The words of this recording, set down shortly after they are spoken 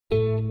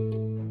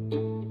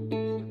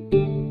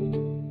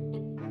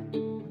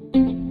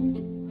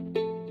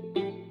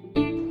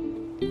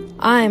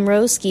I'm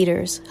Rose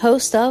Skeeters,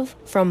 host of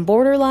From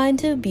Borderline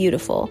to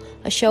Beautiful,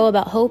 a show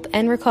about hope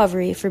and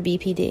recovery for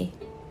BPD.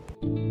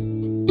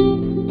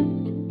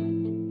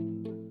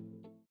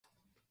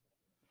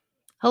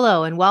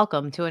 Hello and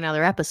welcome to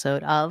another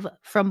episode of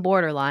From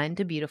Borderline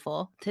to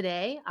Beautiful.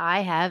 Today I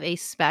have a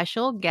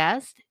special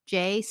guest,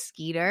 Jay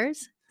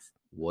Skeeters.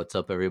 What's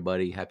up,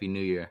 everybody? Happy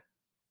New Year.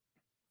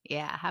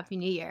 Yeah, Happy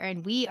New Year.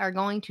 And we are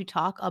going to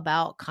talk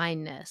about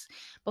kindness.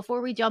 Before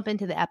we jump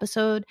into the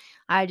episode,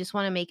 I just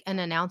want to make an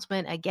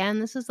announcement. Again,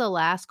 this is the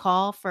last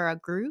call for a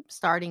group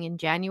starting in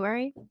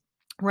January.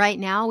 Right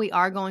now, we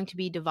are going to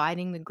be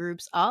dividing the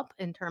groups up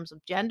in terms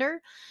of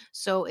gender.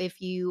 So if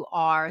you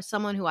are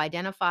someone who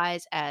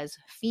identifies as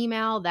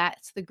female,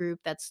 that's the group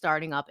that's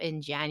starting up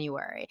in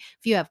January.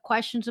 If you have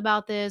questions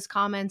about this,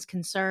 comments,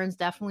 concerns,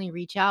 definitely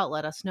reach out.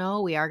 Let us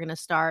know. We are going to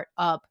start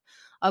up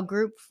a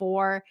group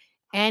for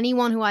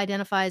anyone who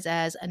identifies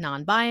as a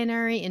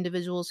non-binary,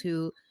 individuals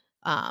who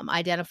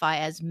identify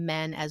as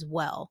men as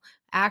well.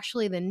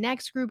 Actually, the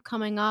next group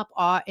coming up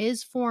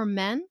is for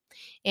men,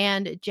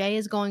 and Jay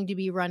is going to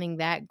be running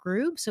that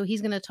group. So he's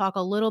going to talk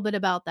a little bit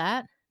about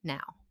that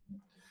now.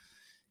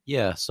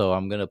 Yeah, so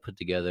I'm going to put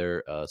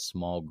together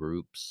small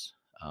groups.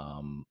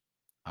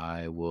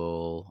 I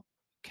will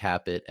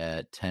cap it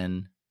at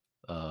 10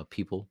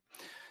 people,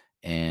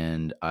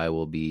 and I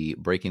will be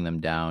breaking them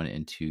down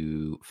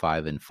into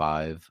 5 and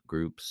 5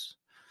 groups.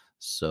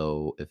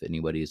 So if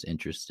anybody is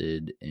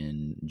interested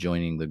in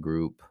joining the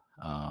group,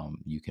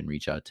 you can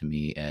reach out to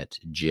me at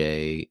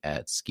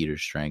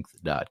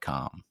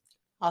j@skeeterstrength.com.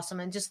 Awesome.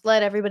 And just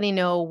let everybody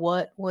know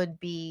what would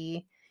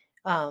be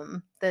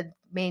the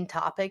main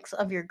topics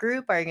of your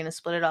group. Are you going to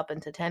split it up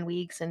into 10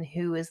 weeks? And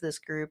who is this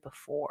group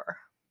for?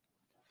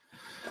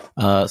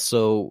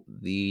 So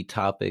the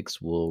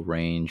topics will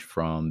range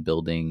from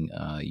building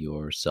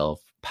your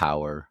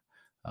self-power,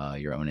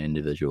 your own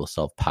individual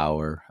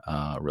self-power,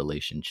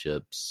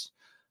 relationships,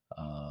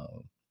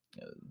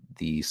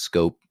 the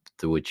scope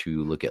through which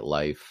you look at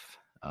life,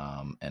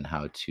 and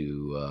how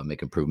to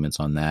make improvements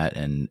on that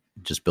and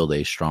just build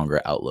a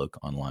stronger outlook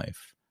on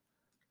life.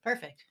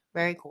 Perfect.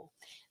 Very cool.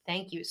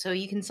 Thank you. So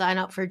you can sign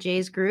up for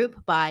Jay's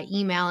group by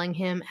emailing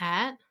him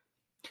at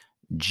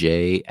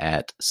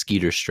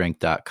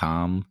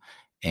j@skeeterstrength.com,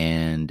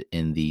 and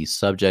in the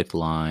subject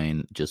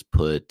line, just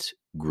put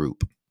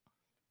group.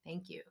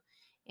 Thank you.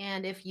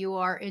 And if you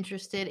are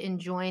interested in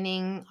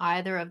joining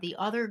either of the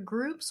other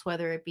groups,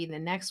 whether it be the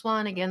next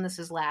one, again, this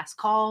is last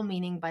call,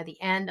 meaning by the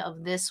end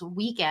of this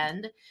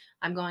weekend,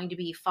 I'm going to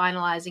be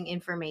finalizing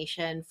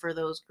information for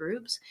those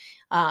groups.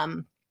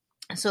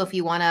 So if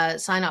you want to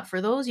sign up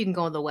for those, you can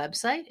go to the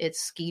website.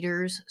 It's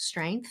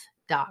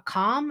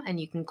skeetersstrength.com, and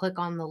you can click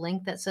on the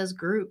link that says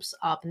groups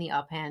up in the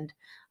up-hand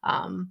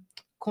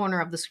corner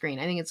of the screen.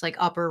 I think it's like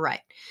upper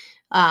right.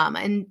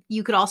 And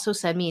you could also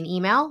send me an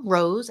email,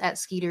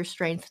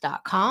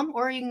 rose@skeeterstrength.com,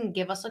 or you can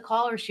give us a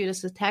call or shoot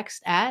us a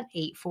text at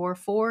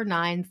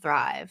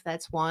 844-9THRIVE.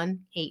 That's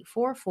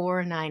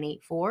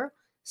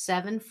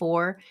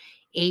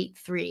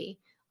 1-844-984-7483.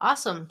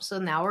 Awesome. So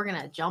now we're going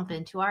to jump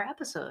into our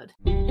episode.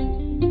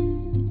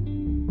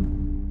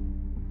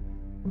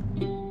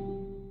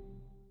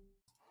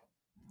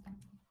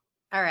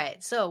 All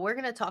right, so we're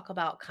going to talk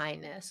about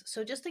kindness.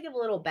 So just to give a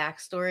little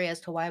backstory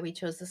as to why we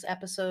chose this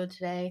episode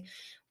today,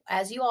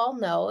 as you all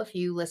know, if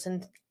you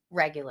listen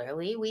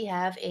regularly, we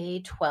have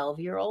a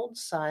 12-year-old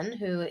son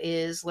who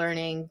is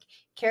learning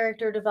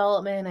character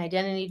development,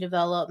 identity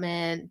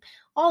development,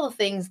 all the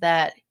things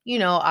that,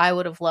 I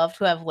would have loved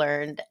to have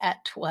learned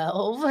at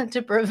 12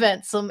 to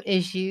prevent some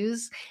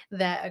issues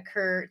that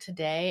occur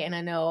today. And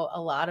I know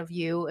a lot of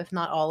you, if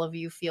not all of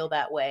you, feel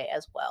that way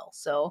as well.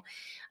 So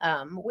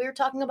we're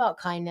talking about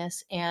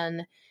kindness,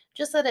 and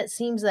just that it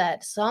seems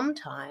that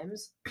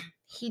sometimes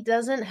he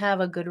doesn't have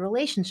a good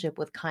relationship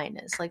with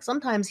kindness. Like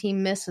sometimes he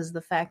misses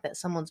the fact that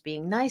someone's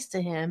being nice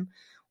to him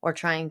or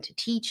trying to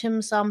teach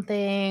him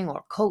something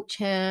or coach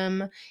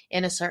him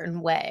in a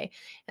certain way.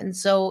 And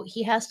so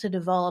he has to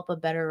develop a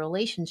better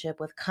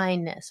relationship with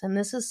kindness. And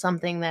this is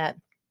something that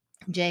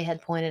Jay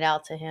had pointed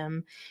out to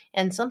him,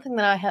 and something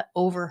that I had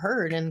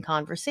overheard in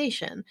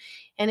conversation.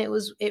 And it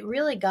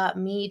really got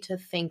me to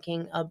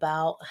thinking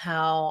about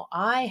how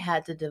I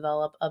had to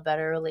develop a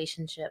better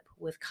relationship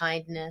with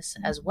kindness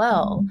as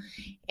well.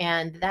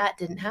 And that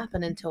didn't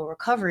happen until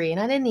recovery.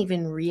 And I didn't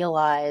even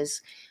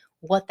realize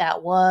what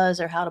that was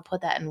or how to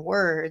put that in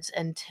words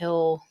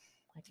until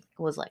I think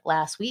it was like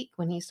last week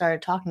when he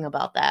started talking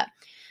about that.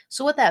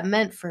 So what that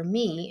meant for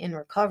me in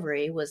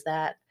recovery was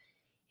that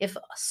if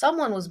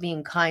someone was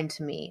being kind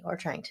to me or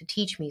trying to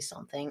teach me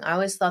something, I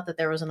always thought that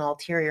there was an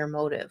ulterior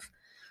motive.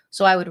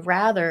 So I would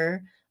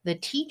rather the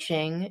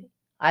teaching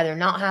either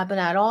not happen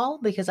at all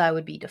because I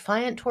would be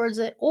defiant towards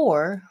it,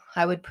 or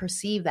I would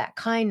perceive that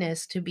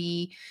kindness to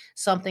be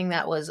something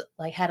that was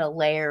like had a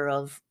layer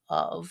of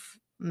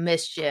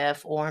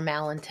mischief or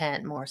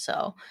malintent more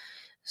so.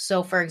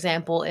 So, for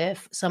example,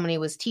 if somebody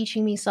was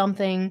teaching me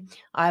something,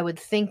 I would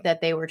think that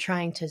they were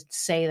trying to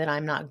say that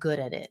I'm not good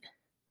at it.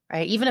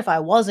 right? Even if I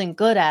wasn't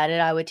good at it,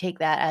 I would take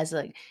that as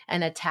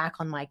an attack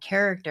on my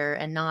character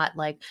and not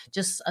like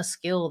just a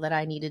skill that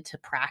I needed to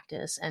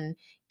practice and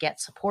get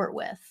support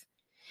with.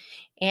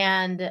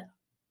 And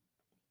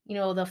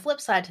the flip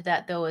side to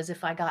that, though, is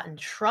if I got in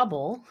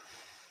trouble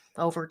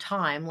over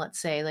time, let's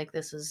say like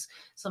this is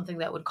something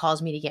that would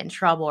cause me to get in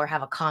trouble or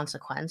have a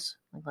consequence.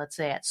 Like let's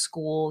say at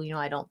school,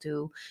 I don't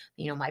do,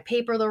 my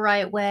paper the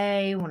right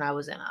way when I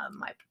was in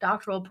my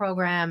doctoral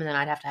program, and then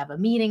I'd have to have a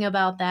meeting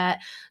about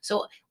that.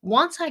 So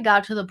once I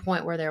got to the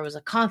point where there was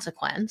a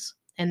consequence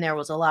and there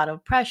was a lot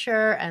of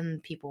pressure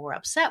and people were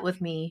upset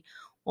with me,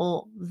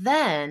 well,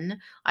 then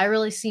I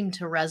really seemed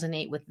to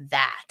resonate with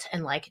that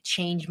and like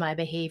change my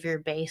behavior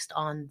based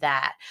on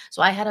that.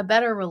 So I had a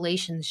better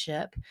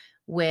relationship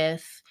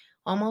with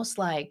almost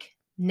like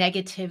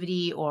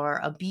negativity or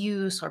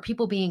abuse or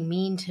people being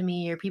mean to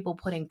me or people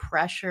putting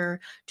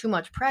too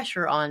much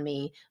pressure on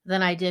me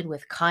than I did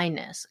with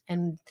kindness.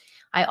 And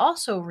I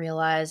also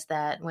realized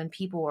that when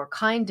people were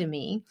kind to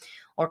me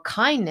or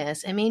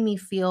kindness, it made me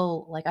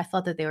feel like I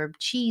thought that they were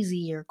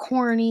cheesy or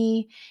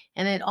corny.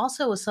 And it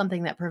also was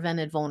something that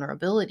prevented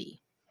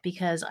vulnerability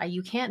because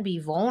you can't be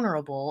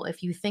vulnerable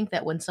if you think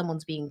that when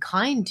someone's being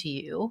kind to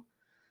you,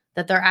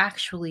 that they're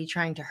actually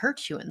trying to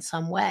hurt you in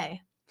some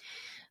way.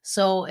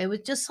 So it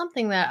was just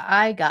something that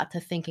I got to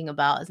thinking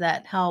about, is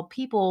that how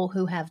people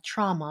who have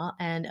trauma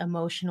and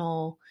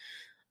emotional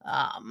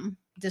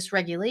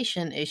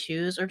dysregulation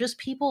issues, or just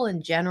people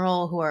in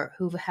general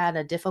who've had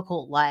a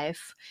difficult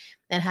life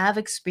and have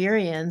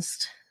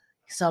experienced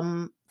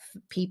some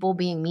people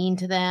being mean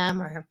to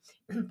them or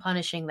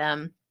punishing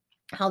them,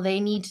 how they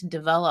need to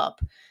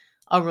develop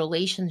a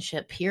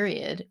relationship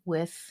period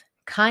with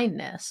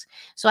kindness.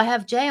 So I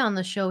have Jay on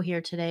the show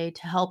here today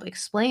to help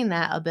explain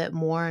that a bit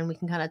more, and we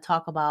can kind of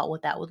talk about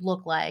what that would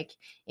look like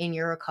in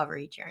your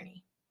recovery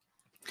journey.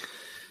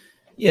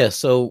 Yeah.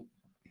 So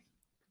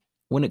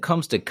when it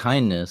comes to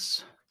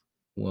kindness,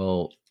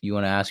 well, you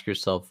want to ask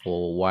yourself,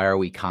 well, why are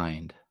we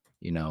kind?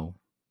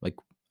 Like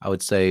I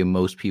would say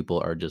most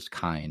people are just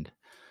kind.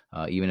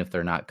 Even if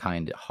they're not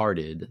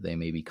kind-hearted, they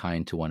may be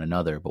kind to one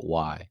another, but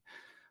why?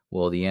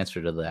 Well, the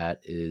answer to that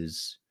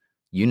is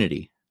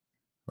unity,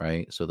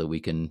 right? So that we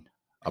can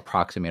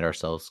approximate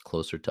ourselves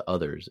closer to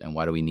others. And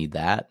why do we need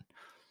that?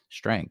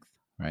 Strength,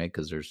 right?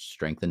 Because there's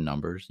strength in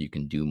numbers. You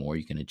can do more,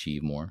 you can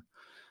achieve more.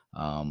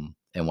 And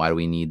why do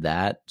we need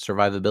that?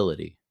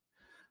 Survivability,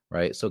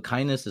 right? So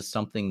kindness is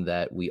something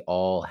that we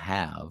all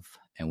have,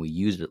 and we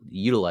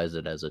utilize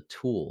it as a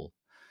tool.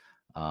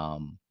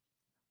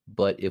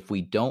 But if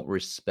we don't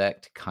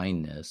respect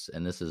kindness,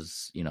 and this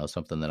is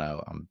something that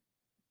I'm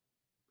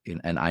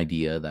an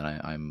idea that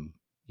I'm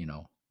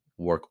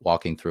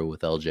walking through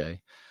with LJ.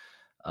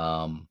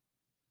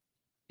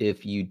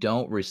 If you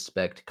don't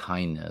respect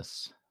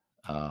kindness,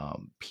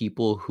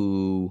 people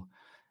who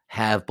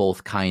have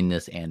both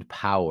kindness and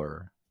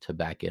power to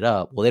back it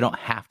up, well, they don't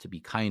have to be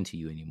kind to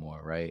you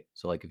anymore, right?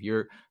 So like if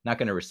you're not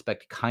going to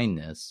respect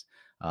kindness,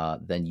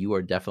 then you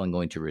are definitely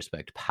going to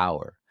respect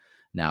power.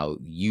 Now,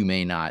 you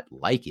may not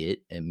like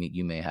it, and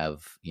you may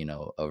have,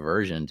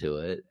 aversion to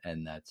it,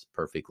 and that's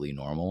perfectly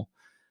normal.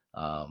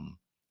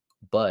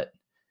 But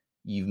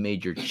you've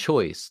made your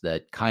choice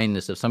that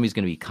kindness, if somebody's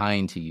going to be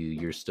kind to you,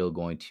 you're still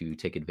going to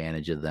take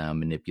advantage of them,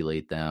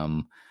 manipulate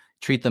them,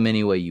 treat them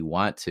any way you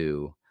want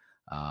to.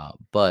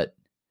 But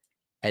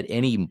at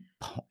any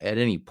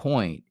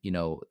point,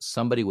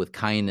 somebody with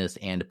kindness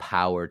and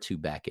power to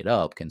back it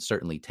up can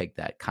certainly take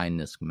that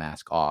kindness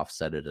mask off,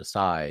 set it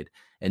aside,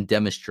 and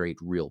demonstrate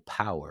real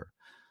power.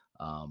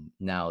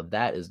 Now,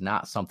 that is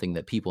not something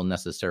that people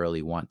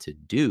necessarily want to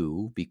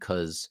do,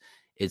 because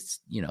it's,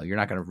 you're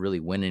not going to really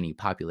win any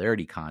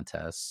popularity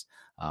contests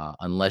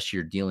unless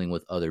you're dealing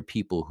with other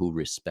people who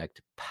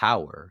respect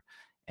power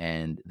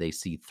and they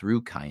see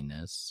through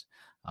kindness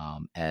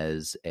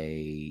as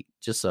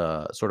just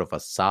a sort of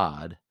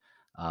facade.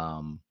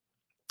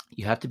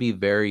 You have to be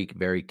very,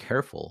 very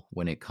careful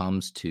when it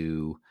comes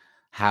to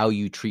how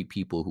you treat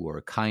people who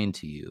are kind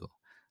to you.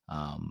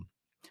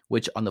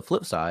 Which on the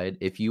flip side,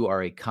 if you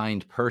are a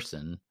kind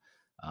person,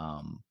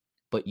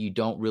 but you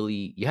haven't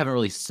really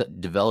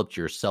developed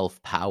your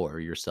self-power,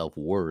 your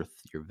self-worth,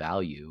 your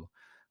value,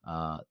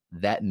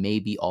 that may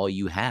be all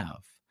you have.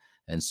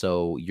 And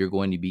so you're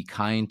going to be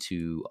kind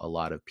to a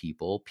lot of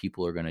people.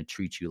 People are going to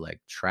treat you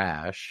like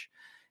trash,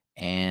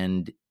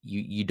 and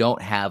you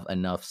don't have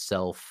enough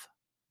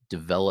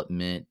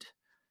self-development,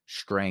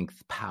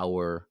 strength,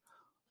 power,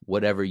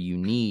 whatever you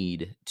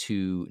need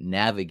to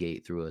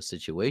navigate through a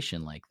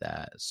situation like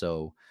that.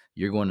 So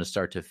you're going to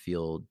start to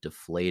feel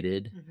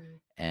deflated,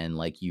 and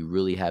like you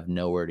really have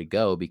nowhere to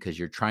go because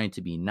you're trying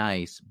to be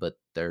nice, but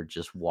they're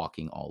just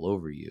walking all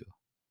over you.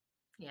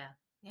 Yeah,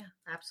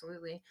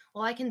 absolutely.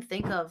 Well, I can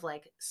think of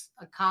like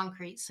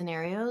concrete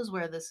scenarios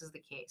where this is the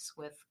case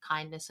with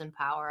kindness and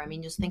power. I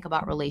mean, just think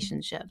about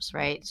relationships,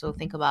 right? So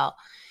think about,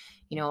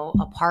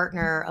 a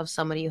partner of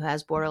somebody who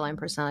has borderline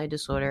personality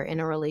disorder in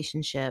a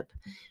relationship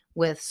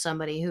with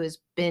somebody who has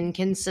been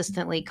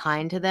consistently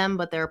kind to them,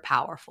 but they're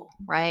powerful,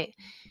 right?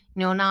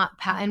 not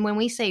and when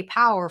we say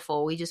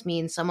powerful, we just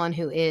mean someone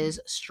who is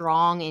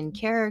strong in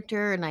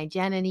character and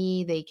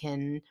identity. They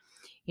can,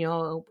 you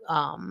know,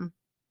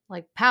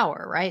 like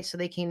power, right? So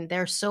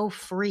they're so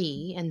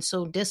free and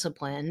so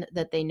disciplined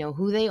that they know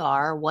who they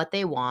are, what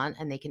they want,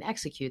 and they can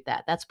execute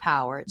that. That's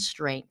power. It's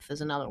strength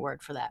is another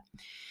word for that.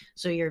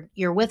 So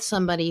you're with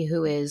somebody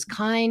who is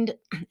kind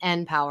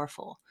and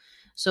powerful.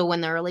 So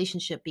when the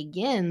relationship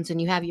begins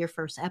and you have your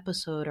first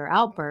episode or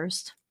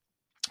outburst,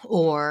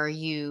 or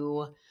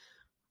you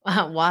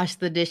wash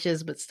the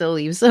dishes but still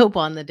leave soap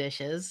on the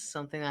dishes,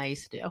 something I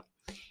used to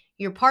do,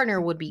 your partner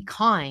would be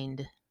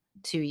kind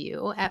to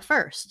you at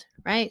first,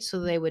 right? So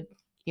they would,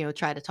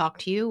 try to talk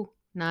to you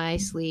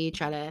nicely,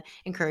 try to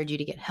encourage you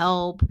to get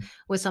help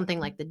with something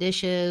like the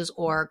dishes,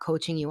 or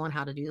coaching you on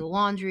how to do the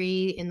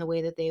laundry in the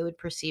way that they would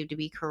perceive to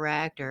be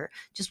correct, or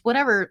just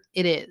whatever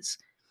it is,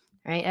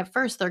 right? At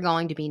first, they're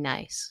going to be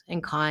nice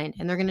and kind,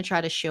 and they're going to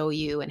try to show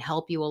you and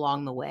help you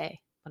along the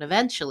way. But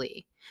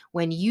eventually,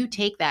 when you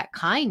take that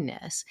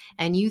kindness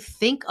and you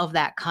think of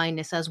that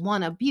kindness as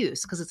one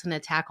abuse, because it's an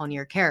attack on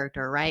your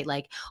character, right?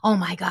 Like, oh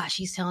my gosh,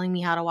 he's telling me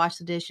how to wash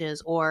the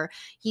dishes, or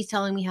he's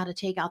telling me how to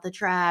take out the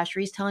trash, or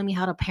he's telling me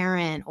how to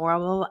parent, or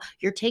blah, blah, blah.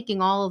 You're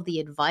taking all of the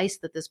advice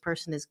that this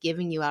person is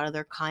giving you out of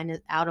their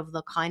kindness, out of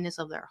the kindness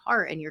of their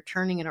heart, and you're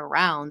turning it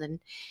around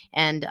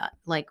and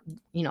like,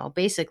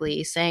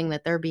 basically saying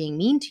that they're being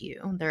mean to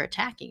you, they're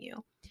attacking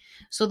you.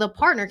 So the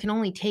partner can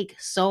only take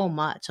so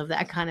much of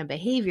that kind of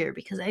behavior,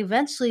 because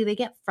eventually they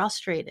get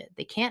frustrated.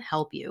 They can't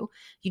help you.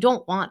 You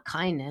don't want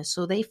kindness,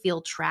 so they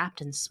feel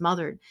trapped and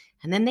smothered.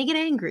 And then they get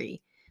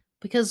angry,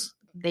 because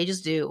they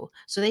just do.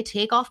 So they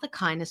take off the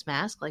kindness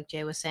mask, like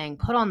Jay was saying,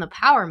 put on the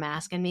power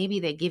mask, and maybe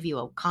they give you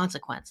a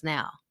consequence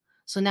now.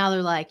 So now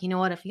they're like, you know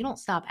what? If you don't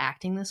stop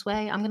acting this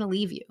way, I'm going to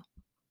leave you.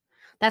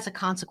 That's a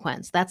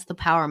consequence. That's the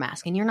power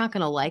mask. And you're not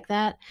going to like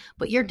that,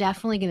 but you're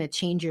definitely going to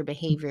change your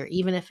behavior,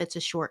 even if it's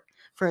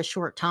for a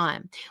short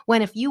time.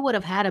 When if you would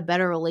have had a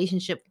better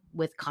relationship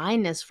with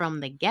kindness from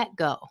the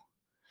get-go,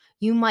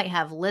 you might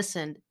have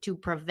listened to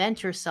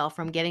prevent yourself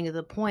from getting to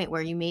the point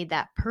where you made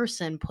that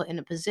person put in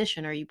a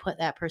position, or you put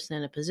that person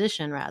in a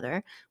position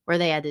rather, where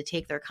they had to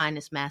take their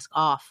kindness mask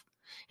off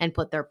and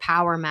put their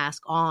power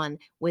mask on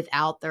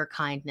without their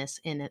kindness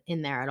in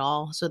there at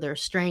all. So their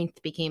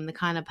strength became the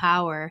kind of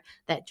power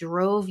that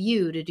drove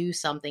you to do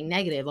something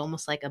negative,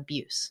 almost like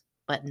abuse,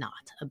 but not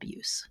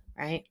abuse,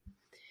 right?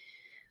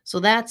 So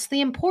that's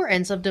the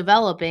importance of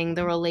developing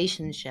the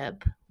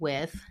relationship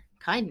with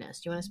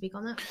kindness. Do you want to speak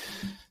on that?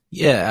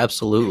 Yeah,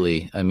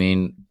 absolutely. I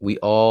mean, we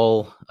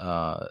all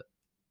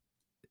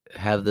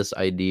have this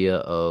idea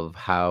of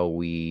how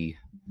we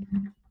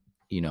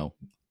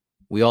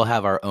all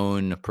have our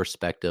own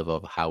perspective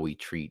of how we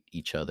treat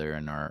each other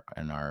in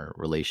our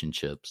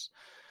relationships.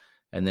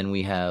 And then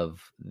we have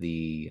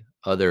the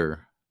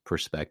other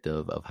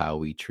perspective of how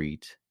we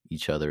treat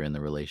each other in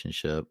the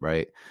relationship,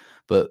 right?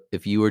 But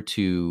if you were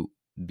to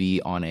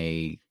be on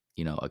a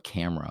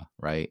camera,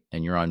 right,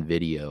 and you're on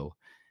video,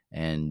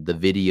 and the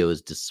video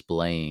is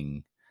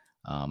displaying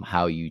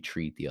how you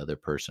treat the other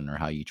person or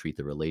how you treat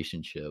the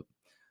relationship,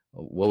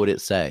 what would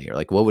it say? Or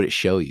like, what would it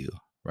show you,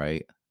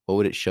 right? What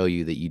would it show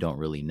you that you don't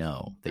really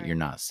know, that you're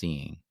not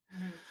seeing?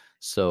 Mm-hmm.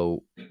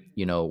 So,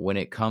 when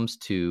it comes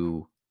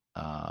to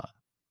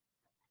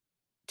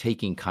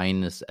taking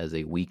kindness as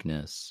a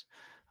weakness,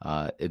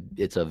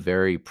 it's a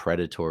very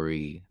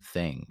predatory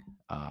thing.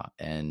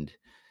 And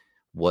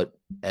what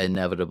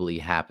inevitably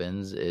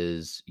happens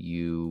is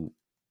you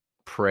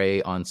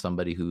prey on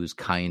somebody who's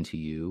kind to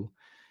you,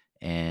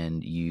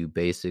 and you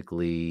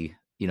basically,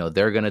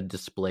 they're going to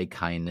display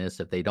kindness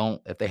if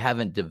they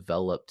haven't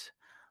developed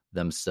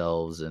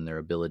themselves and their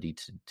ability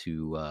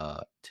to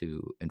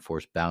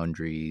enforce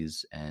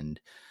boundaries and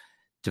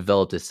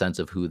developed a sense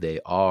of who they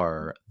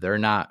are. They're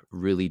not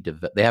really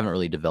they haven't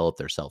really developed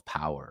their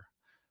self-power,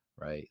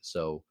 right?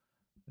 So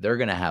they're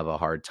going to have a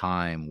hard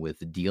time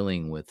with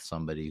dealing with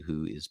somebody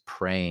who is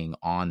preying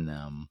on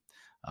them,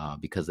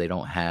 because they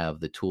don't have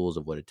the tools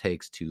of what it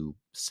takes to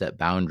set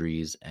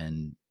boundaries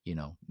and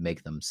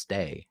make them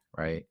stay,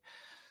 right?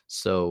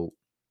 So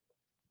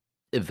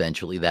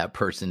eventually that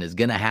person is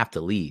going to have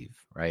to leave,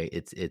 right?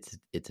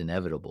 It's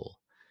inevitable.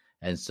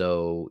 And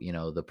so,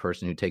 the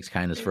person who takes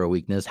kindness for a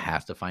weakness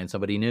has to find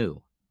somebody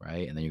new,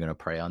 right? And then you're going to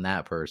prey on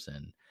that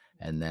person.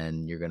 And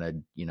then you're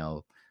going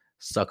to,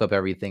 suck up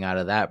everything out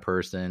of that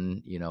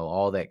person,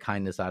 all that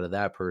kindness out of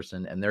that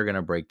person, and they're going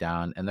to break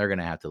down and they're going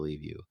to have to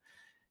leave you.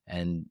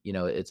 And,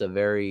 it's a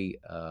very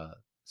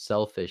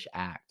selfish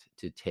act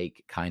to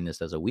take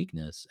kindness as a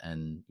weakness.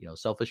 And,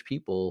 selfish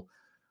people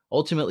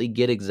ultimately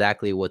get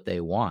exactly what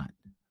they want,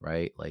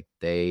 right? Like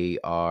they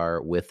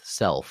are with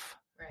self,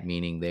 right,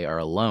 meaning they are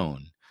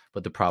alone.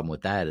 But the problem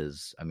with that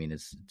is, I mean,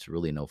 it's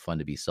really no fun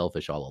to be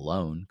selfish all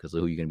alone, because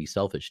who are you going to be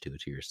selfish to?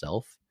 To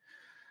yourself,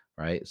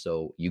 right?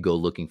 So you go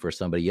looking for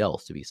somebody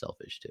else to be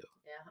selfish to,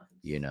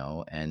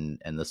 and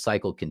the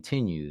cycle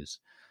continues.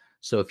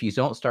 So if you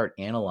don't start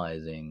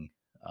analyzing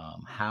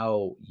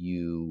how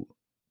you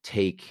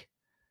take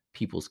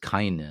people's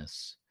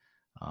kindness,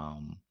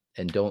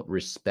 and don't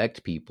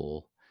respect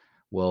people,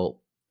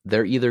 Well,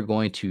 they're either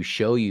going to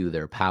show you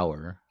their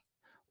power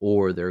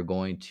or they're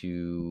going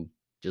to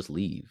just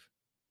leave,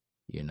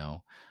 you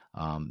know?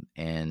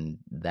 And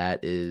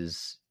that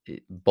is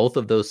both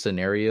of those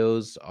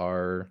scenarios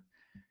are,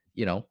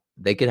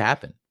 they could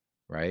happen,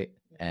 right?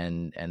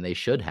 And they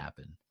should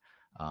happen,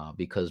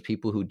 because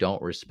people who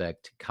don't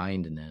respect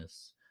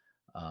kindness,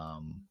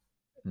 um,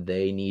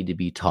 they need to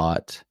be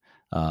taught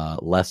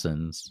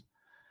lessons,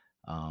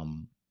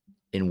 um,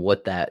 in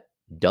what that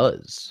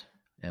does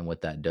and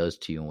what that does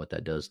to you and what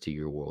that does to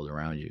your world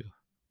around you.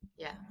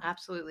 Yeah,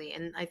 absolutely.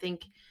 And I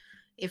think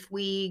if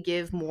we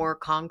give more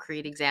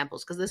concrete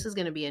examples, because this is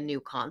going to be a new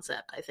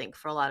concept, I think,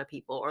 for a lot of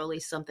people, or at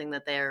least something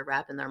that they're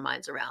wrapping their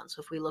minds around.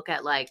 So if we look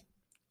at like,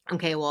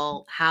 okay,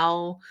 well,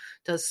 how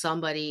does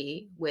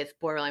somebody with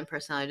borderline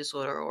personality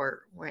disorder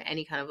or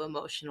any kind of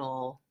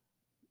emotional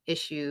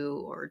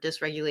issue or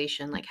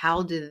dysregulation, like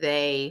how do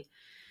they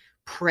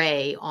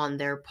prey on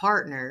their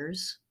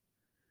partners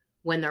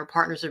when their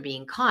partners are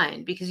being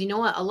kind? Because you know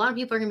what? A lot of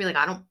people are going to be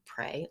like, I don't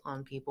prey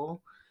on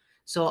people.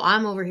 So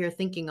I'm over here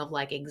thinking of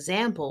like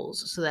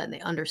examples so that they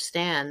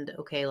understand,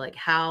 okay, like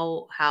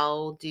how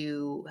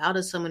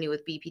does somebody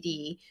with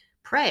BPD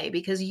pray?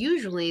 Because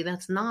usually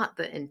that's not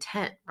the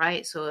intent,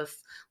 right? So if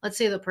let's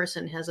say the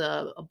person has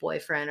a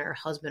boyfriend or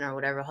husband or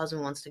whatever,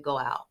 husband wants to go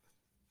out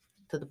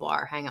to the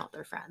bar, hang out with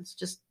their friends,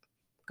 just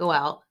go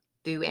out,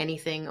 do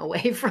anything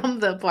away from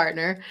the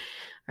partner,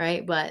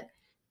 right? But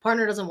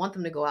partner doesn't want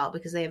them to go out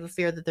because they have a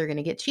fear that they're going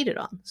to get cheated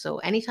on. So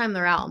anytime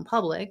they're out in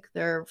public,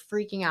 they're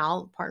freaking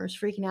out. Partner's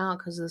freaking out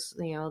because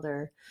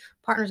their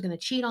partner's going to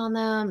cheat on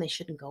them. They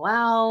shouldn't go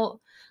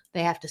out.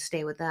 They have to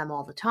stay with them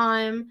all the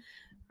time,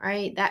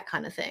 right? That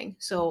kind of thing.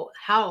 So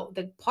how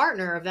the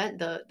partner event,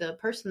 the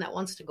person that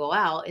wants to go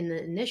out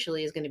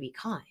initially is going to be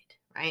kind.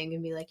 Right? And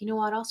gonna be like, you know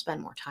what? I'll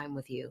spend more time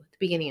with you at the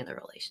beginning of the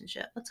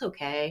relationship. That's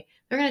okay.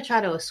 They're gonna try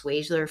to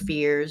assuage their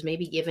fears,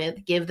 maybe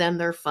give them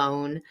their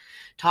phone,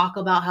 talk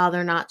about how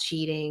they're not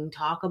cheating,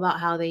 talk about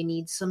how they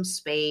need some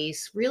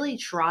space, really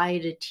try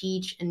to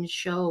teach and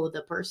show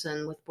the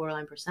person with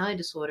borderline personality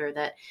disorder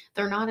that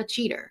they're not a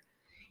cheater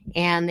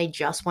and they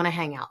just want to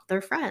hang out with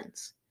their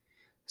friends.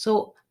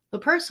 So the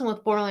person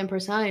with borderline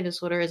personality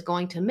disorder is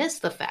going to miss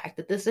the fact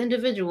that this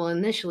individual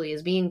initially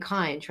is being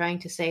kind, trying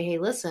to say, hey,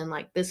 listen,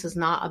 like this is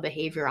not a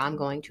behavior I'm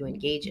going to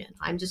engage in.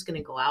 I'm just going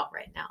to go out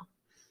right now.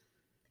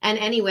 And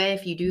anyway,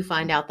 if you do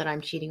find out that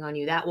I'm cheating on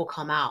you, that will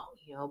come out,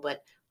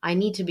 but I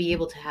need to be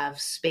able to have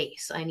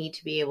space. I need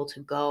to be able to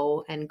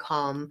go and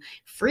come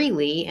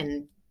freely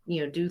and,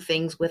 do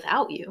things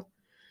without you.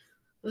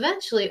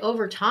 Eventually,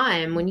 over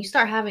time, when you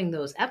start having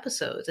those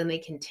episodes and they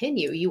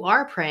continue, you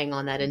are preying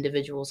on that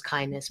individual's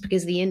kindness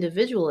because the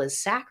individual is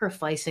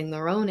sacrificing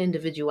their own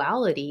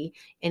individuality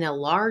in a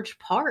large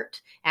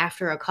part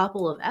after a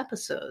couple of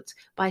episodes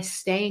by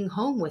staying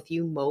home with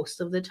you most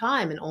of the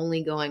time and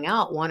only going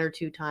out one or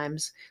two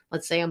times,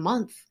 let's say a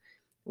month,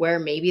 where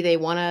maybe they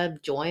want to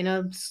join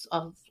I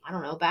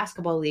don't know,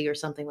 basketball league or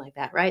something like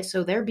that, right?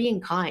 So they're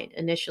being kind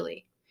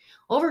initially.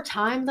 Over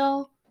time,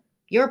 though,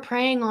 you're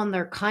preying on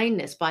their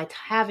kindness by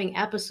having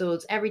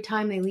episodes every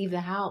time they leave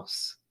the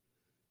house.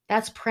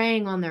 That's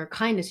preying on their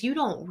kindness. You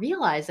don't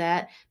realize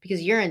that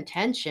because your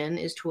intention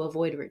is to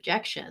avoid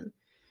rejection.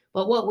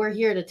 But what we're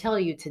here to tell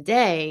you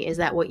today is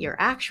that what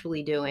you're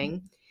actually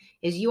doing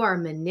is you are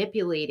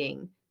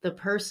manipulating the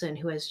person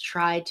who has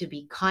tried to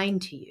be kind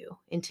to you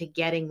into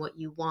getting what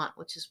you want,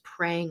 which is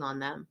preying on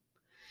them.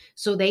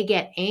 So they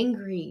get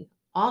angry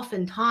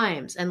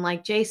oftentimes. And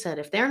like Jay said,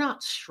 if they're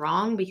not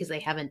strong because they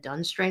haven't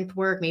done strength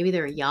work, maybe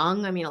they're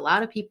young. I mean, a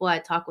lot of people I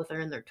talk with are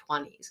in their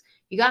 20s.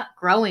 You got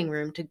growing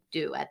room to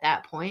do at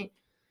that point.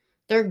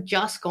 They're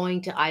just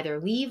going to either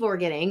leave or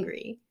get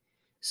angry.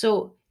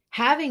 So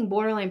having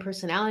borderline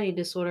personality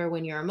disorder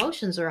when your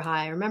emotions are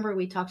high, remember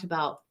we talked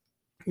about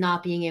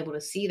not being able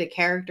to see the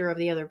character of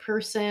the other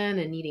person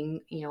and needing,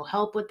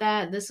 help with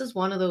that. This is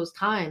one of those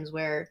times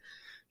where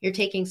you're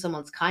taking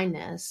someone's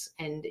kindness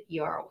and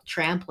you're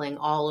trampling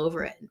all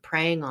over it and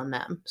preying on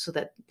them so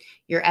that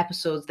your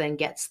episodes then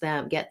gets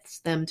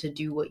them to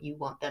do what you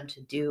want them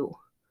to do.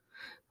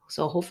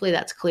 So hopefully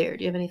that's clear.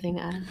 Do you have anything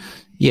to add?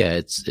 Yeah,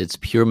 it's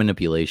pure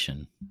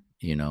manipulation.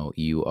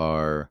 You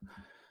are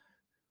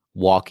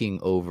walking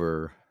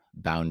over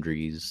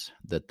boundaries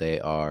that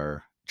they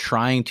are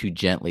trying to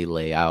gently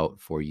lay out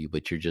for you,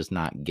 but you're just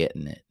not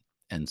getting it.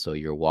 And so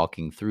you're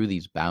walking through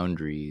these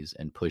boundaries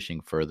and pushing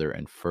further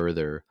and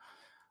further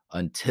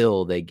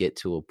until they get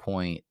to a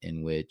point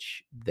in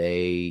which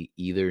they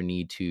either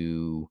need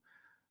to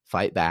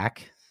fight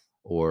back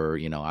or,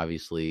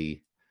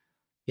 obviously,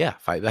 yeah,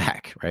 fight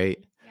back, right?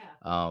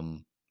 Yeah.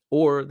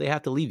 Or they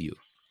have to leave you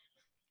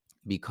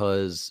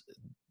because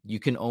you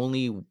can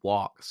only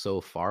walk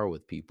so far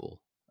with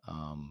people,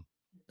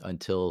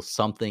 until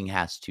something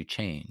has to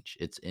change.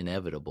 It's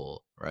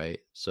inevitable, right?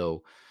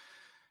 So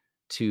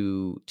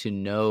to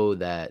know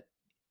that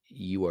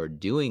you are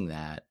doing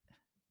that,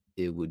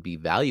 it would be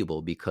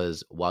valuable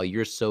because while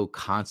you're so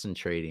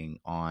concentrating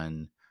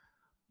on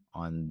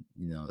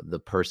the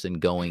person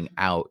going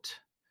out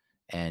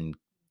and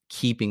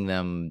keeping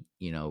them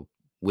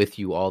with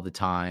you all the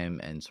time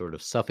and sort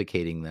of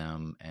suffocating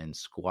them and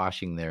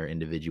squashing their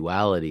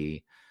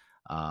individuality,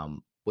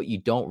 what you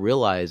don't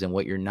realize and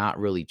what you're not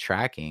really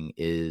tracking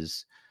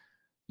is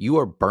you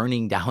are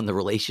burning down the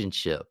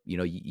relationship.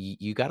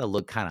 You got to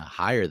look kind of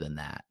higher than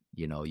that.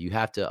 You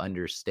have to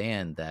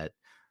understand that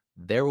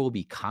there will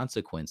be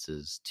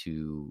consequences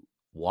to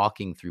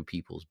walking through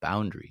people's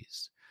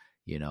boundaries,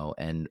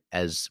 and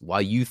as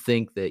while you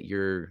think that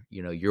you're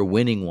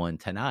winning one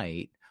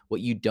tonight,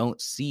 what you don't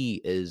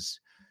see is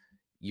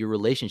your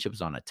relationship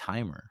is on a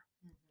timer.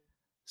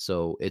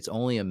 So it's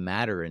only a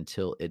matter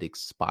until it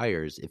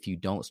expires if you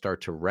don't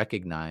start to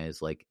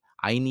recognize, like,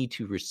 I need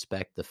to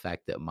respect the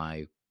fact that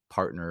my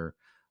partner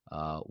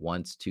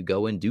wants to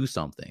go and do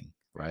something,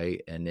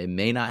 right? And it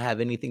may not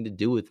have anything to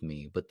do with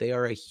me, but they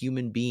are a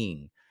human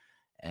being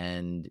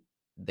and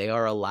they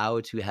are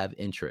allowed to have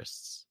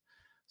interests.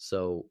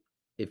 So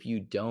if you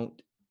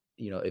don't,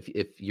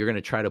 if you're going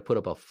to try to put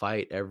up a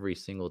fight every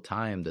single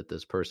time that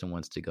this person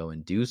wants to go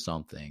and do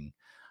something,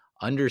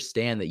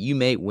 understand that you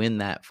may win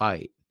that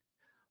fight,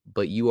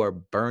 but you are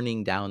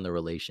burning down the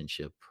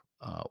relationship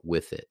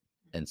with it.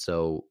 And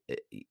so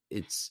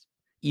it's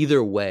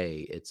either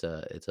way, it's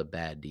a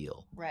bad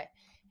deal. Right.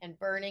 And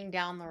burning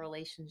down the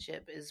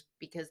relationship is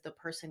because the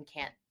person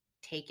can't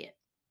take it.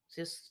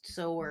 Just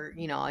so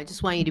I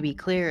just want you to be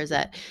clear is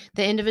that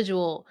the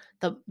individual,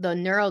 the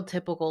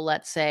neurotypical,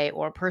 let's say,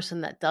 or a person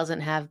that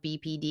doesn't have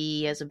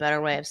BPD, as a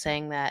better way of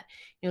saying that,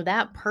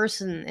 that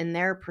person in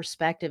their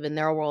perspective, in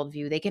their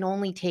worldview, they can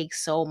only take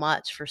so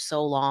much for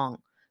so long.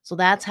 So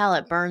that's how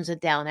it burns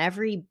it down.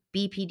 Every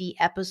BPD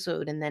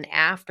episode and then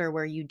after,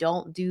 where you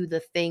don't do the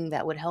thing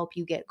that would help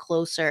you get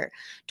closer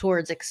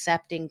towards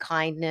accepting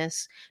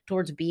kindness,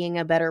 towards being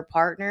a better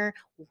partner,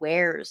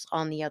 wears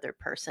on the other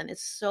person.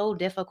 It's so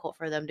difficult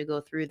for them to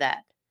go through that.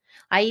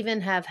 I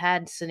even have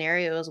had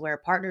scenarios where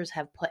partners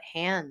have put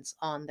hands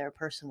on their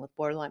person with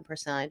borderline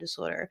personality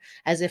disorder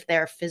as if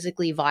they're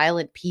physically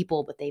violent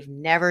people, but they've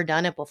never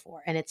done it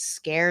before. And it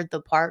scared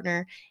the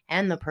partner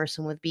and the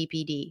person with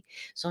BPD.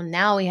 So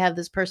now we have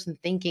this person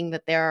thinking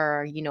that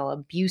they're,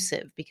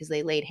 abusive because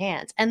they laid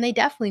hands. And they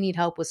definitely need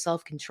help with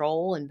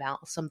self-control and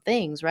balance some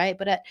things, right?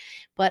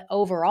 But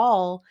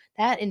overall,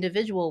 that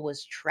individual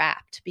was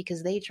trapped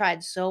because they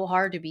tried so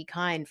hard to be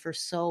kind for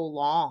so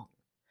long.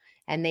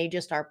 And they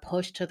just are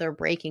pushed to their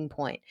breaking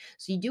point.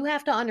 So you do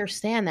have to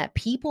understand that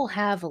people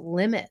have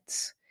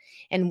limits.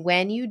 And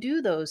when you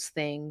do those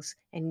things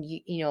and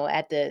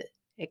at the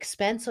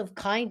expense of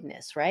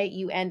kindness, right?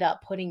 You end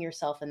up putting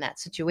yourself in that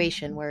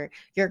situation where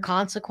your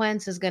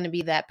consequence is going to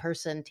be that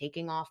person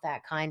taking off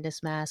that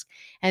kindness mask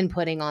and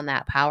putting on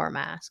that power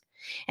mask.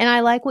 And I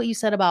like what you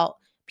said about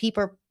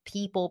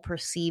people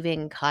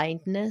perceiving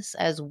kindness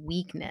as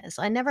weakness.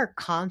 I never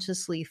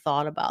consciously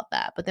thought about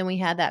that. But then we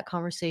had that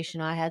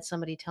conversation. I had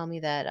somebody tell me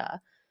that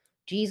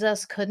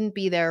Jesus couldn't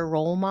be their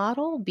role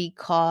model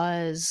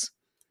because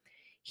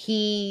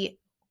he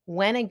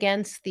went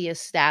against the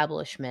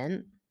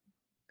establishment,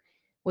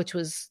 which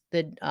was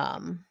the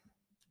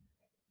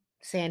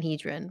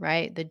Sanhedrin,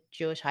 right? The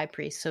Jewish high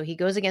priest. So he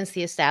goes against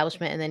the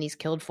establishment and then he's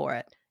killed for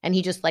it. And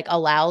he just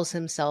allows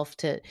himself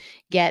to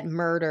get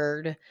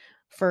murdered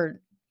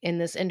for, in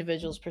this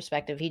individual's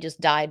perspective, he just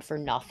died for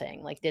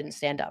nothing, didn't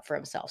stand up for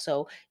himself.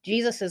 So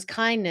Jesus's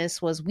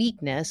kindness was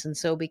weakness. And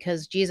so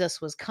because Jesus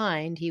was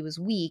kind, he was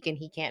weak and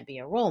he can't be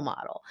a role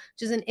model,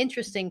 which is an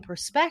interesting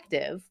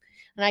perspective.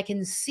 And I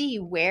can see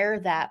where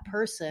that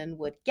person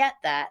would get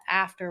that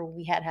after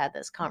we had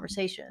this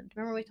conversation.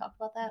 Remember we talked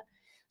about that?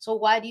 So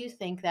why do you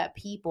think that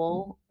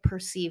people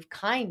perceive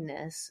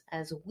kindness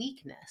as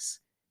weakness?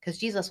 Because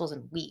Jesus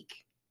wasn't weak.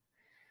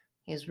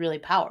 He was really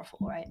powerful,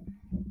 right?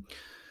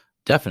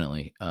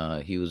 Definitely.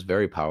 He was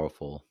very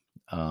powerful.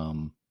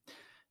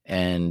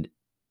 And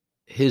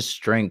his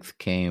strength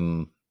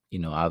came,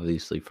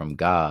 obviously from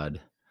God,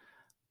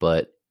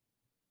 but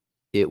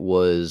it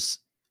was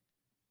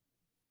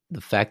the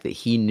fact that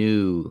he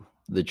knew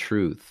the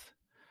truth.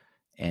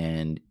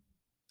 And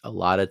a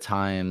lot of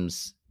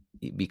times,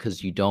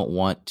 because you don't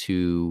want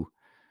to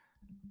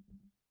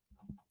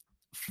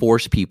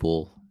force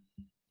people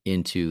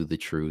into the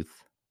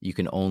truth, you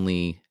can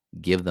only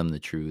give them the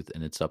truth,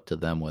 and it's up to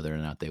them whether or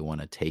not they want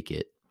to take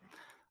it.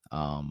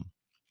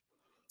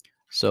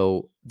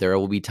 So there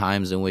will be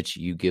times in which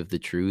you give the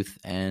truth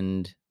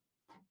and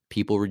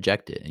people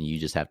reject it, and you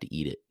just have to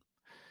eat it.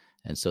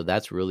 And so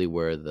that's really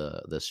where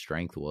the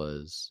strength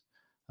was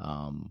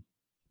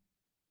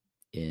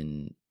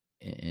in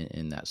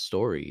that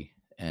story.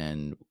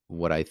 And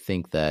what I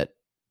think that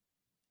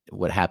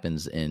what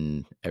happens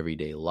in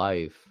everyday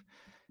life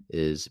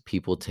is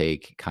people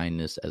take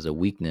kindness as a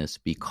weakness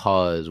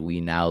because we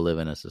now live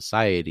in a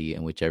society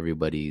in which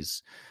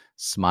everybody's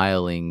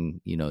smiling,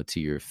 to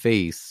your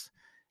face.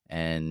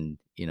 And,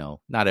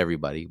 not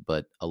everybody,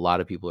 but a lot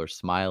of people are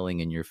smiling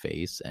in your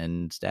face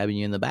and stabbing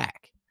you in the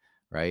back.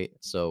 Right.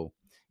 So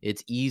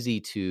it's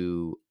easy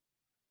to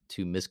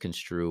to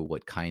misconstrue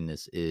what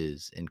kindness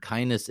is. And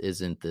kindness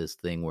isn't this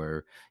thing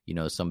where,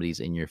 somebody's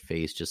in your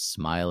face just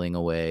smiling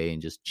away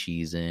and just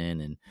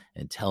cheesing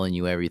and telling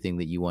you everything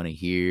that you want to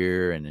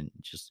hear, and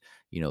just,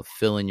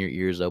 filling your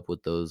ears up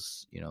with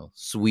those,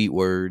 sweet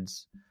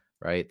words,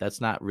 right?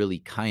 That's not really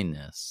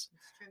kindness.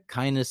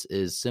 Kindness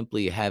is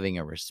simply having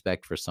a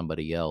respect for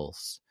somebody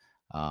else.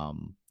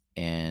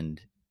 And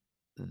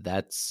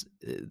that's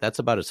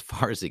about as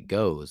far as it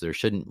goes. There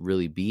shouldn't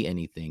really be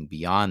anything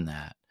beyond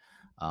that.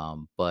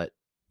 But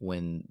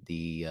when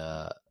the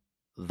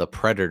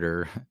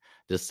predator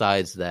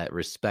decides that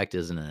respect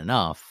isn't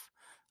enough,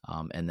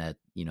 and that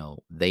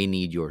they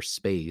need your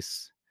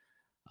space,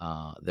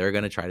 they're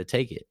going to try to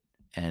take it.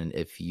 And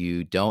if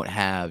you don't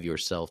have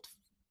yourself,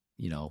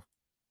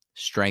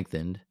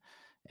 strengthened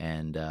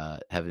and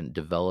haven't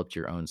developed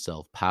your own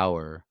self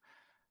power,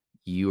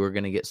 you are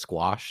going to get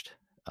squashed.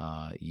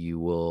 You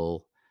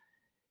will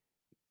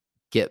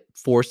get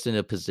forced in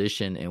a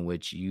position in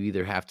which you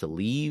either have to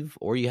leave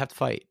or you have to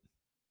fight,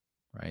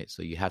 right?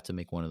 So you have to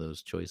make one of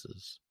those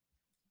choices.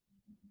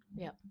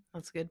 Yep,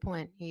 that's a good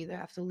point. You either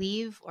have to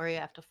leave or you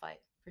have to fight,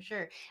 for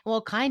sure.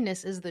 Well,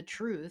 kindness is the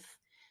truth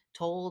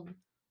told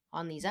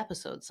on these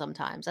episodes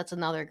sometimes. That's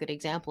another good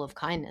example of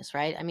kindness,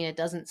 right? I mean, it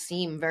doesn't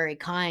seem very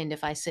kind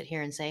if I sit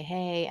here and say,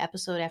 hey,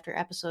 episode after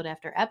episode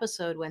after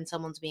episode, when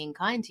someone's being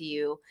kind to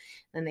you,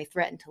 then they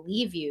threaten to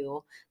leave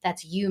you.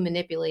 That's you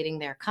manipulating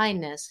their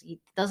kindness. It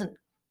doesn't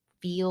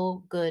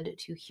feel good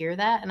to hear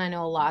that. And I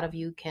know a lot of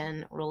you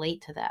can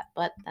relate to that,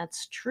 but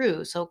that's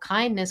true. So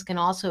kindness can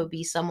also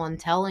be someone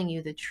telling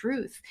you the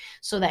truth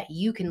so that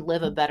you can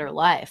live a better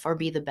life or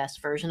be the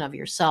best version of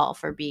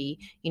yourself or be,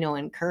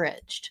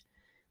 encouraged.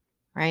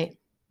 Right?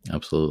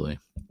 Absolutely.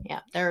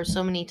 Yeah. There are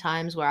so many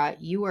times where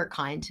you were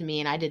kind to me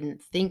and I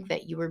didn't think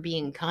that you were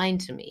being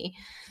kind to me.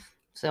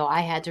 So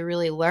I had to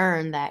really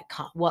learn that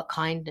what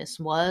kindness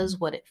was,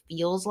 what it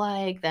feels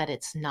like, that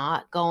it's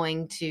not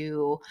going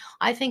to,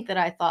 I think that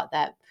I thought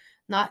that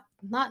not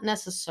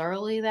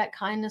necessarily that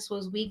kindness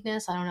was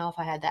weakness. I don't know if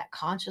I had that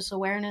conscious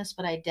awareness,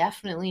 but I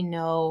definitely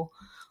know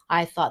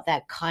I thought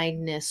that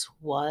kindness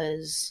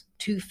was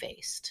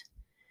two-faced.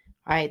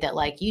 Right, that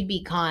like you'd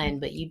be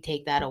kind, but you'd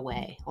take that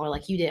away, or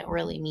like you didn't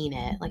really mean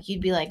it. Like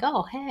you'd be like,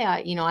 "Oh, hey,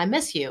 I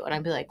miss you," and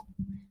I'd be like,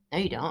 "No,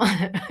 you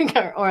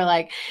don't," or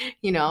like,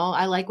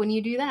 "I like when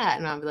you do that,"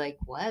 and I'd be like,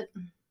 "What?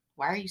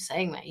 Why are you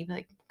saying that?" You'd be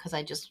like, "Because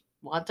I just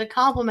want to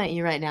compliment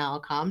you right now.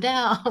 Calm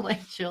down,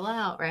 like chill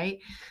out." Right?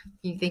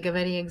 Can you think of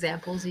any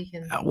examples you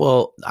can?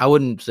 Well, I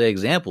wouldn't say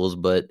examples,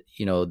 but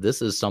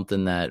this is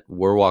something that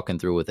we're walking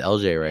through with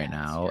LJ right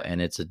now,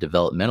 and it's a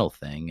developmental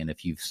thing. And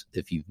if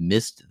you've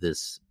missed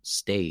this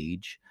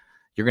stage,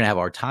 you're going to have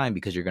our time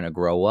because you're going to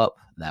grow up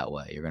that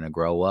way. You're going to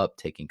grow up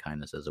taking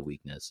kindness as a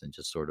weakness and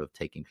just sort of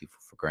taking people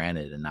for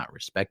granted and not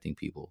respecting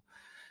people.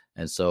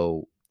 And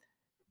so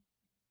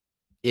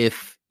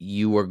if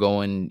you are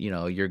going,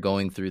 you're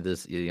going through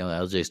this,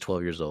 LJ's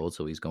 12 years old,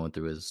 so he's going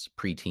through his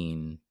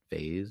preteen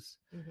phase.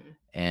 Mm-hmm.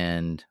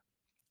 And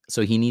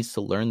so he needs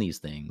to learn these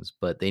things,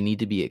 but they need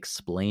to be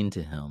explained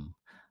to him,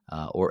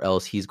 or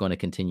else he's going to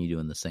continue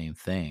doing the same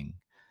thing.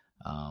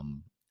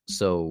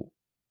 So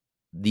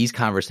these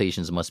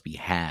conversations must be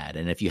had.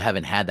 And if you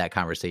haven't had that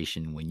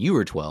conversation when you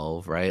were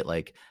 12, right,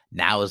 like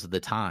now is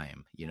the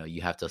time.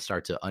 You have to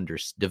start to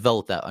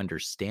develop that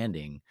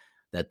understanding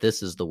that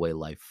this is the way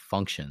life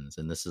functions,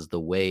 and this is the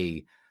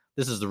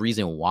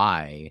reason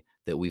why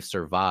that we've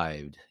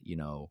survived,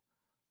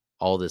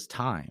 all this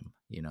time,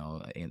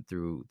 and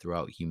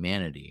throughout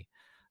humanity.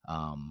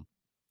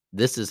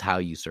 This is how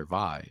you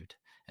survived.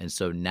 And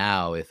so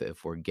now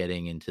if we're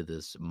getting into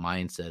this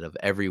mindset of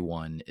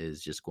everyone is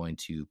just going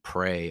to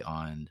prey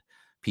on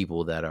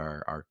people that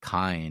are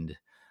kind,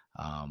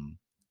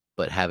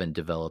 but haven't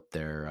developed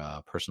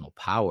their personal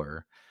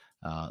power,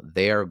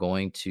 they are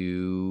going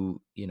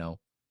to,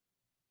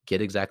 get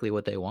exactly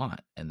what they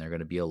want, and they're going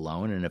to be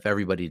alone. And if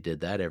everybody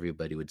did that,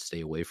 everybody would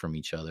stay away from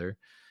each other,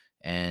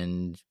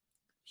 and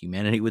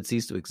humanity would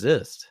cease to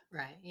exist.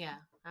 Right. Yeah,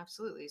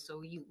 absolutely. So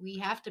we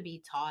have to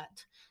be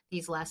taught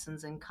these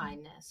lessons in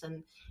kindness.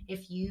 And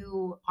if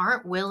you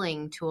aren't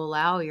willing to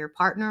allow your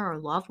partner or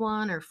loved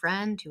one or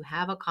friend to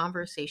have a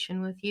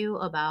conversation with you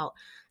about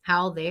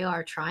how they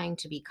are trying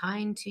to be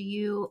kind to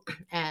you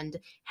and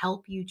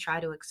help you try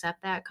to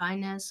accept that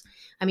kindness,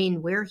 I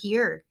mean, we're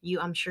here.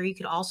 I'm sure you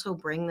could also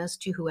bring this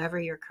to whoever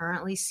you're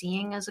currently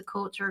seeing as a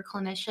coach or a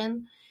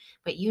clinician,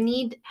 but you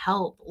need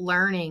help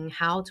learning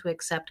how to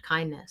accept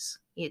kindness.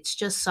 It's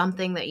just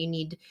something that you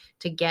need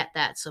to get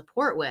that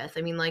support with.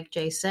 I mean, like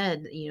Jay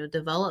said,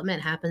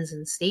 development happens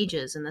in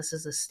stages, and this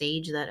is a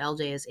stage that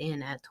LJ is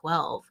in at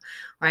 12,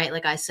 right?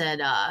 Like I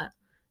said,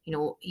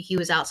 he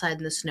was outside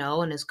in the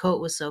snow and his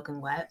coat was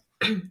soaking wet.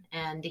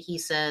 And he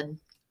said,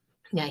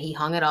 yeah, he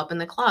hung it up in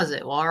the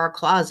closet. Well, our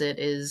closet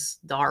is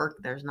dark.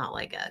 There's not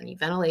like any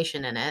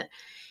ventilation in it.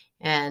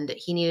 And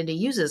he needed to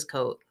use his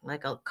coat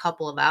like a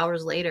couple of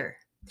hours later.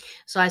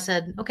 So I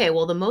said, okay,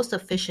 well, the most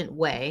efficient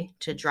way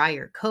to dry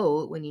your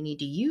coat when you need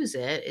to use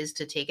it is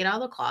to take it out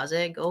of the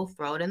closet, go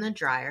throw it in the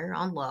dryer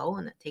on low,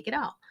 and then take it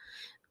out.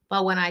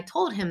 But when I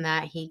told him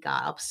that, he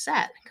got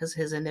upset because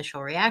his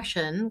initial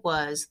reaction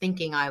was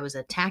thinking I was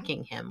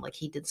attacking him, like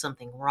he did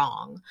something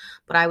wrong.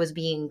 But I was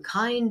being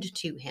kind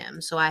to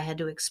him. So I had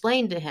to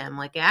explain to him,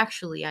 like,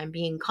 actually, I'm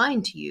being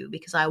kind to you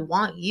because I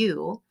want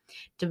you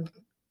to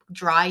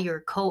dry your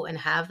coat and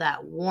have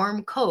that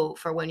warm coat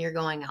for when you're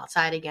going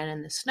outside again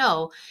in the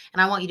snow.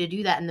 And I want you to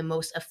do that in the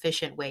most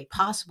efficient way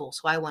possible.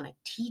 So I want to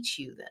teach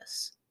you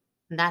this.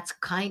 And that's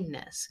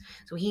kindness.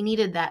 So he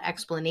needed that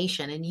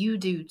explanation, and you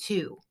do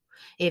too.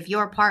 If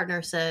your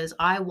partner says,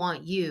 I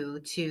want you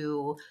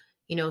to,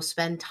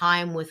 spend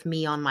time with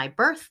me on my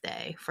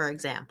birthday, for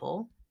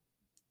example,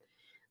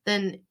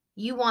 then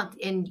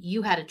and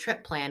you had a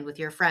trip planned with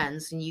your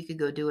friends and you could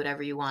go do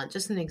whatever you want.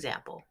 Just an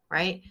example,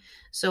 right?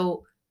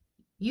 So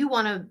you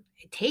want to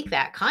take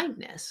that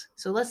kindness.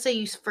 So let's say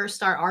you first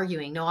start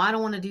arguing. No, I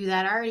don't want to do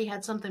that. I already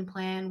had something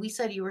planned. We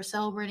said you were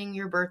celebrating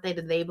your birthday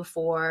the day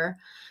before,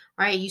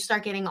 right? You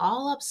start getting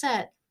all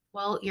upset.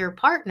 Well, your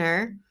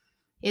partner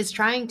is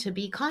trying to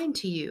be kind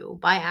to you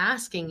by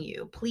asking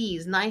you,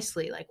 please,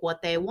 nicely, like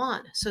what they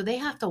want. So they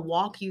have to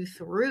walk you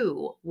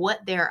through what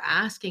they're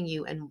asking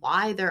you and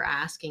why they're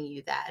asking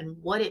you that and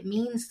what it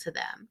means to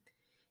them.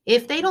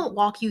 If they don't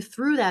walk you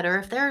through that, or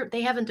if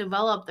they haven't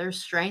developed their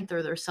strength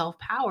or their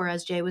self-power,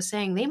 as Jay was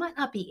saying, they might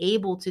not be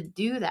able to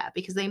do that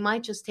because they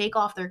might just take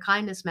off their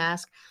kindness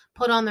mask,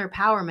 put on their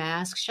power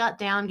mask, shut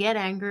down, get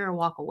angry, or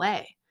walk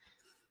away.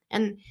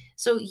 And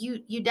so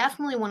you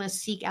definitely want to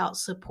seek out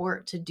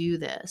support to do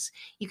this.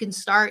 You can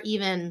start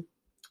even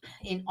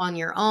on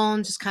your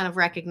own, just kind of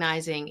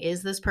recognizing,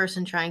 is this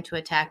person trying to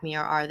attack me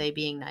or are they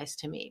being nice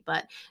to me?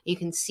 But you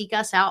can seek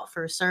us out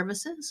for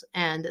services.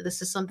 And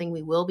this is something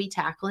we will be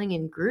tackling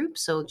in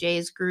groups. So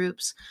Jay's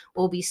groups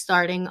will be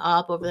starting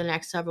up over the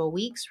next several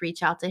weeks.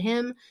 Reach out to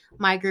him.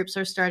 My groups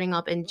are starting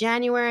up in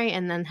January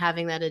and then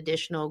having that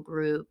additional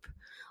group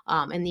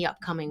in the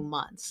upcoming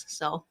months.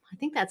 So I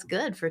think that's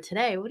good for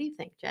today. What do you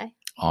think, Jay?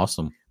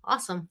 Awesome.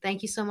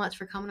 Thank you so much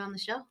for coming on the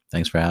show.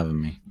 Thanks for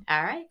having me.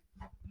 All right.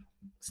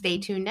 Stay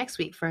tuned next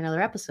week for another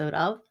episode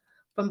of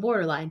From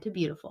Borderline to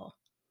Beautiful.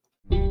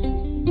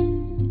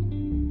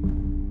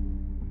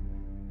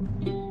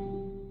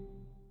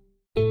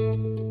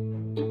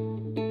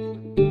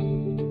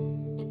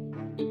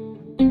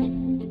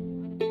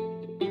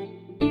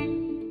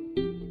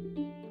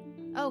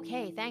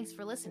 Okay, thanks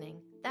for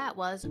listening. That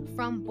was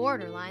From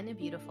Borderline to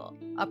Beautiful,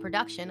 a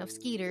production of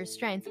Skeeter's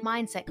Strength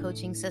Mindset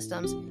Coaching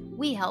Systems.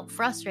 We help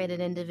frustrated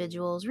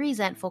individuals,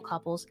 resentful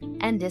couples,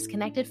 and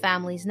disconnected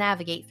families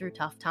navigate through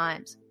tough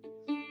times.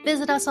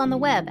 Visit us on the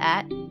web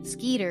at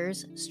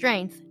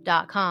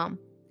skeetersstrength.com.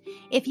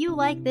 If you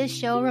like this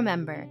show,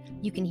 remember,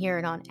 you can hear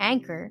it on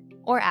Anchor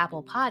or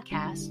Apple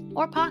Podcasts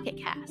or Pocket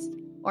Cast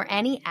or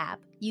any app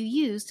you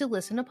use to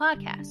listen to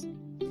podcasts.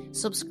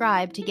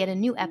 Subscribe to get a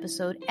new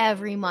episode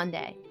every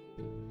Monday.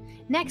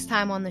 Next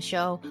time on the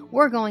show,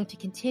 we're going to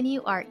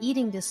continue our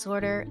eating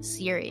disorder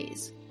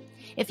series.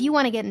 If you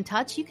want to get in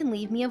touch, you can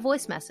leave me a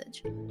voice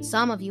message.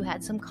 Some of you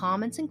had some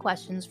comments and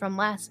questions from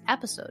last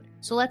episode,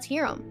 so let's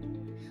hear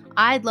them.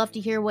 I'd love to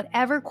hear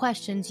whatever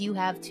questions you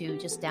have too.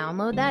 Just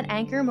download that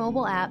Anchor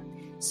mobile app,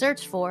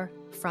 search for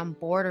From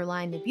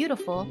Borderline to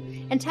Beautiful,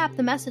 and tap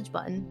the message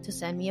button to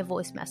send me a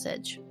voice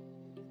message.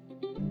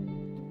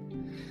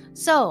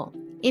 So,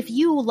 if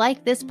you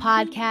like this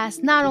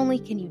podcast, not only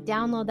can you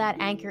download that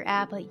Anchor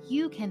app, but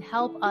you can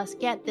help us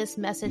get this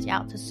message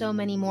out to so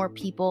many more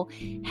people.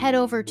 Head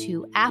over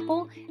to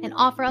Apple and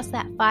offer us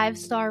that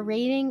 5-star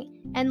rating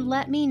and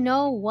let me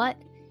know what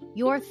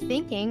you're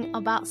thinking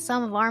about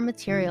some of our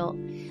material.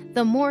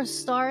 The more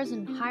stars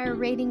and higher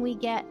rating we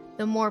get,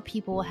 the more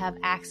people will have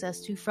access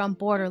to From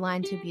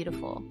Borderline to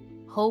Beautiful.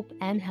 Hope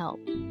and help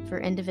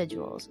for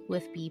individuals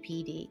with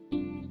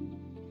BPD.